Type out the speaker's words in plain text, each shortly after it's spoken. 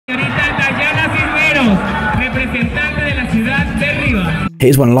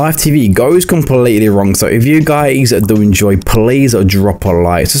Here's when live TV goes completely wrong. So if you guys do enjoy, please drop a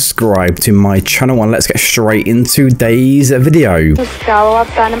like, subscribe to my channel, and let's get straight into today's video.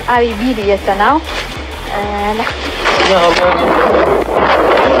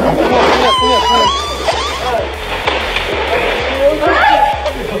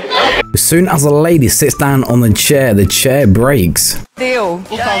 As soon as a lady sits down on the chair breaks. Deu,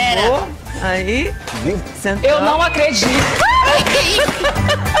 por favor. Aí. Eu não acredito.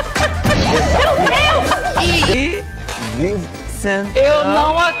 Eu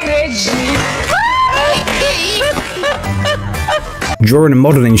não acredito. During a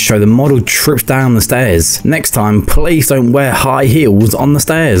modeling show, the model trips down the stairs. Next time, please don't wear high heels on the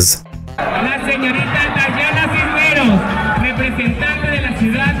stairs.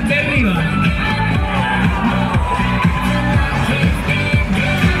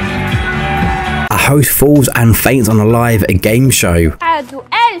 A host falls and faints on a live game show.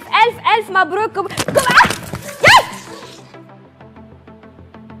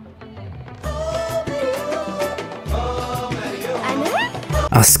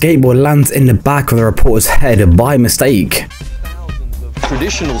 A skateboard lands in the back of the reporter's head by mistake.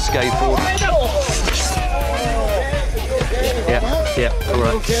 Traditional skateboard. Yeah,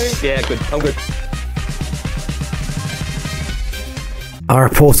 alright. Yeah, good, I'm good. Our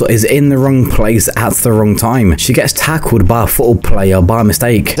reporter is in the wrong place at the wrong time. She gets tackled by a football player by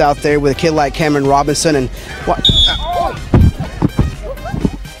mistake. Out there with a kid like Cameron Robinson and what?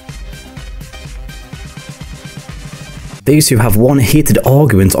 These two have one heated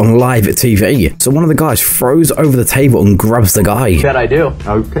argument on live TV. So one of the guys throws over the table and grabs the guy. That I do.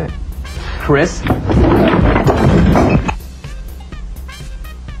 Okay. Chris?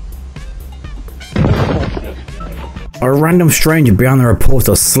 A random stranger behind the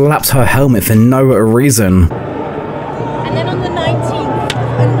reporter slaps her helmet for no reason. And then on the 19th,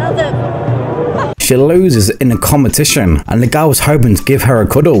 another... She loses in a competition, and the guy was hoping to give her a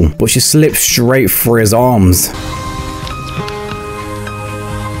cuddle, but she slips straight through his arms.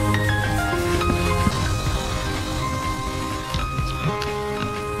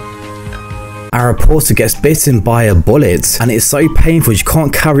 Our reporter gets bitten by a bullet, and it's so painful she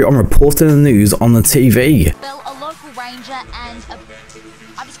can't carry on reporting the news on the TV. Well, a local ranger and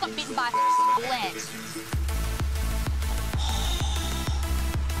I just got bitten by a ant.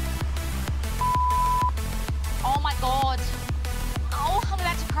 Oh my god. Oh, I'm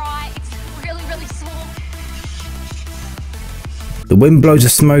about to cry. It's really, really sore. The wind blows the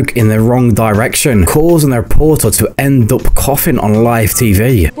smoke in the wrong direction, causing the reporter to end up coughing on live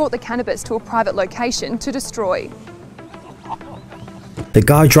TV. Brought the cannabis to a private location to destroy. The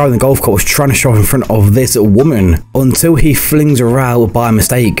guy driving the golf cart was trying to show in front of this woman until he flings her out by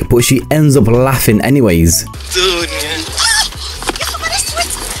mistake, but she ends up laughing anyways.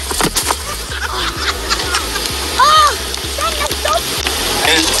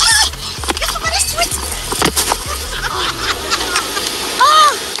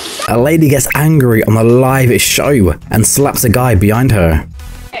 A lady gets angry on the live show and slaps a guy behind her.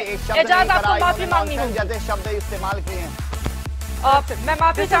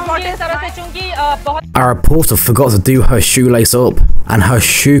 Our reporter forgot to do her shoelace up, and her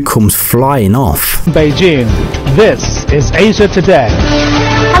shoe comes flying off. Beijing, this is Asia Today.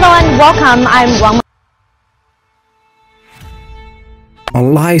 Hello and welcome, I'm Wang.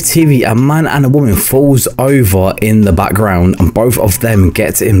 On live TV, a man and a woman falls over in the background, and both of them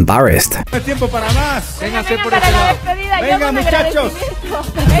get embarrassed.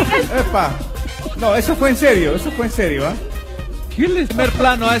 No, eso fue en serio,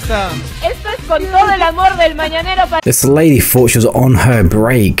 This lady thought she was on her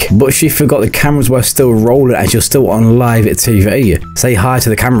break, but she forgot the cameras were still rolling and she was still on live TV. Say hi to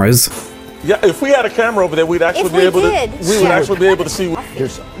the cameras. Yeah, if we had a camera over there, we'd actually be able to. We would actually be able to see.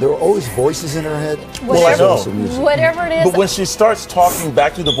 There are always voices in her head. Whatever it is. But when she starts talking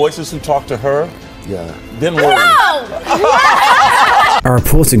back to the voices who talk to her, yeah, then worry. A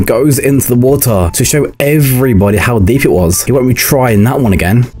reporter goes into the water to show everybody how deep it was. He won't be trying that one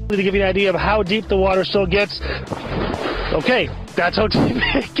again. To give you an idea of how deep the water still gets. Okay, that's how deep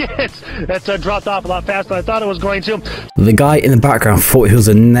it gets. That's dropped off a lot faster than I thought it was going to. The guy in the background thought he was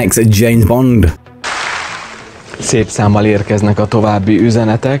the next James Bond. Szép számmal érkeznek a további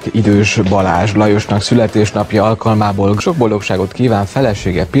üzenetek. Idős Balázs Lajosnak születésnapja alkalmából sok boldogságot kíván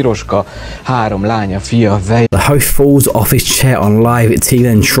felesége Piroska, 3 lánya, fia Vej. The host falls off his chair on live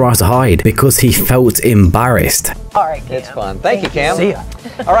TV and tries to hide because he felt embarrassed. All right, Cam. It's fun. Thank you, Cam. See ya.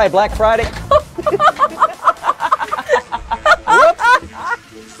 All right, Black Friday.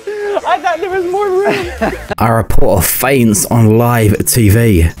 I thought forgot there was more room. A reporter faints on live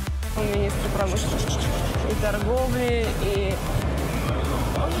TV.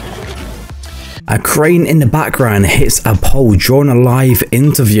 A crane in the background hits a pole during a live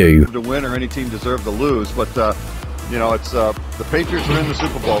interview. To win or any team deserve to lose, but you know, it's the Patriots are in the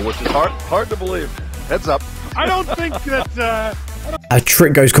Super Bowl, which is hard to believe. Heads up. I don't think that. A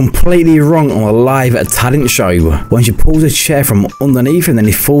trick goes completely wrong on a live talent show when she pulls a chair from underneath him, then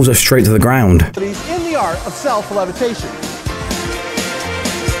he falls her straight to the ground. He's in the art of self-levitation.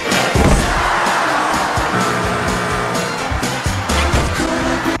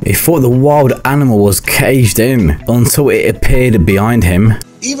 He thought the wild animal was caged in until it appeared behind him.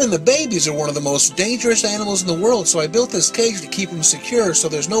 Even the babies are one of the most dangerous animals in the world, so I built this cage to keep them secure so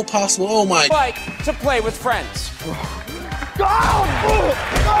there's no possible, oh my... Like to play with friends. Go!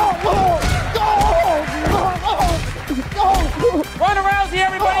 Ronda Rousey,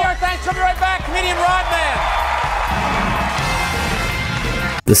 everybody, our thanks. We'll be right back. Comedian Rodman.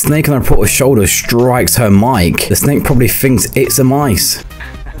 The snake on the reporter's shoulder strikes her mic. The snake probably thinks it's a mice.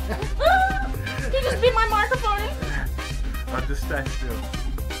 You just beat my microphone. I'll just stay still.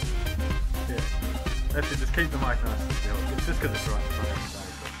 Yeah. That's it, just keep the mic nice and still. It's just because it's right in front of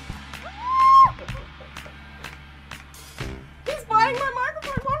He's buying my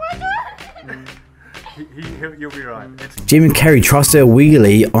microphone. What am I doing? You'll be right. Jim Carrey tries to do a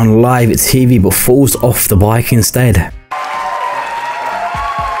wheelie on live TV but falls off the bike instead.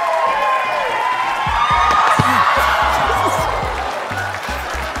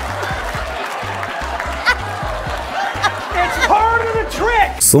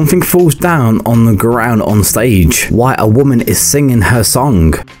 Something falls down on the ground on stage while a woman is singing her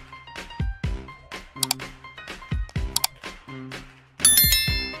song.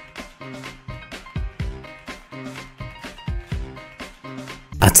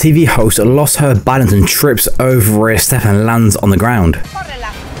 A TV host lost her balance and trips over a step and lands on the ground.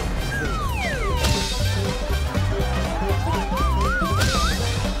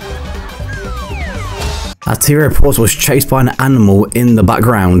 A TV reporter was chased by an animal in the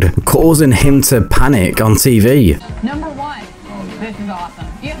background, causing him to panic on TV. Number one, this is awesome.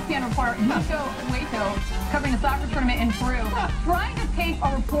 ESPN reporter Nico Waito covering a soccer tournament in Peru, trying to take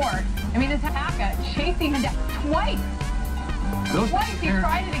a report. I mean, this hacker chasing him down twice. Twice he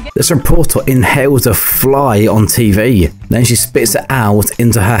tried it again. This reporter inhales a fly on TV, then she spits it out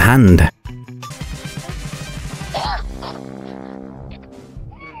into her hand.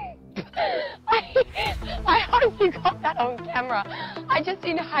 I hope you got that on camera. I just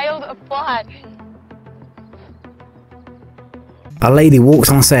inhaled a fly. A lady walks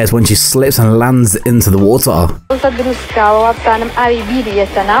downstairs when she slips and lands into the water.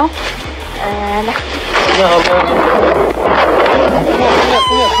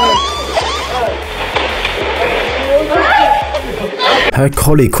 Her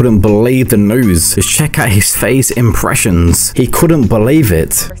colleague couldn't believe the news. Just check out his face impressions. He couldn't believe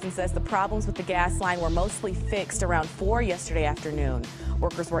it. The person says the problems with the gas line were mostly fixed around 4 yesterday afternoon.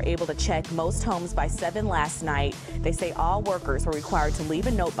 Workers were able to check most homes by 7 last night. They say all workers were required to leave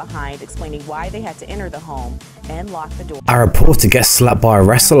a note behind explaining why they had to enter the home and lock the door. A reporter gets slapped by a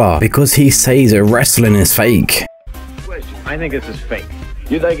wrestler because he says that wrestling is fake. I think this is fake.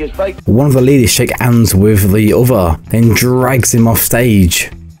 You think it's fake? One of the leaders shakes hands with the other, then drags him off stage.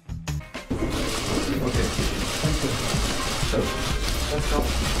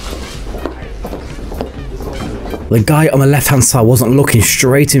 The guy on the left hand side wasn't looking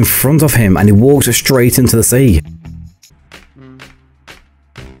straight in front of him and he walked straight into the sea.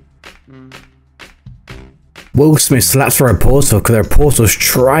 Will Smith slaps the reporter because the reporter was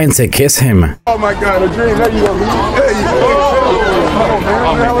trying to kiss him. Oh my God, a dream. There you go. There you go. Oh man,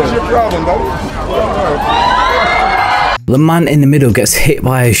 what the hell is your problem, buddy? The man in the middle gets hit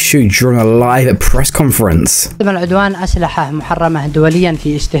by a shoe during a live press conference. العدوان أسلحة محرمة دوليا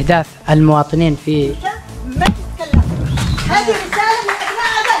في استهداف المواطنين في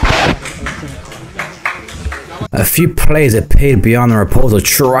A few players appeared behind the reporter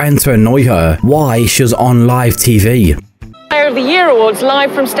trying to annoy her while she was on live TV. Player of the Year Awards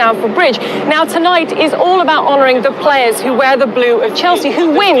live from Stamford Bridge. Now tonight is all about honouring the players who wear the blue of Chelsea.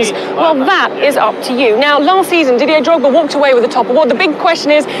 Who wins? Well, that is up to you. Now, last season, Didier Drogba walked away with the top award. The big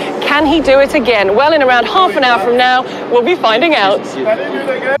question is, can he do it again? Well, in around half an hour from now, we'll be finding out.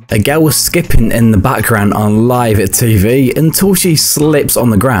 A girl was skipping in the background on live TV until she slips on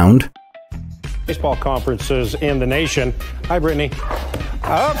the ground. Baseball conferences in the nation. Hi, Brittany.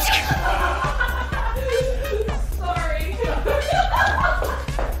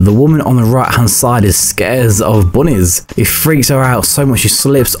 The woman on the right hand side is scared of bunnies. It freaks her out so much she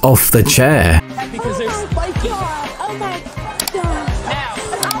slips off the chair. Because they're spiky. Oh my god.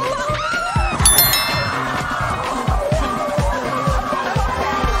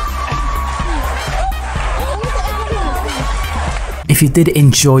 If you did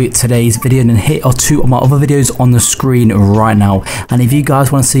enjoy today's video, then hit or two of my other videos on the screen right now. And if you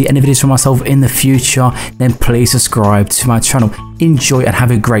guys want to see any videos from myself in the future, then please subscribe to my channel. Enjoy and have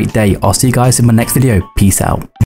a great day. I'll see you guys in my next video. Peace out.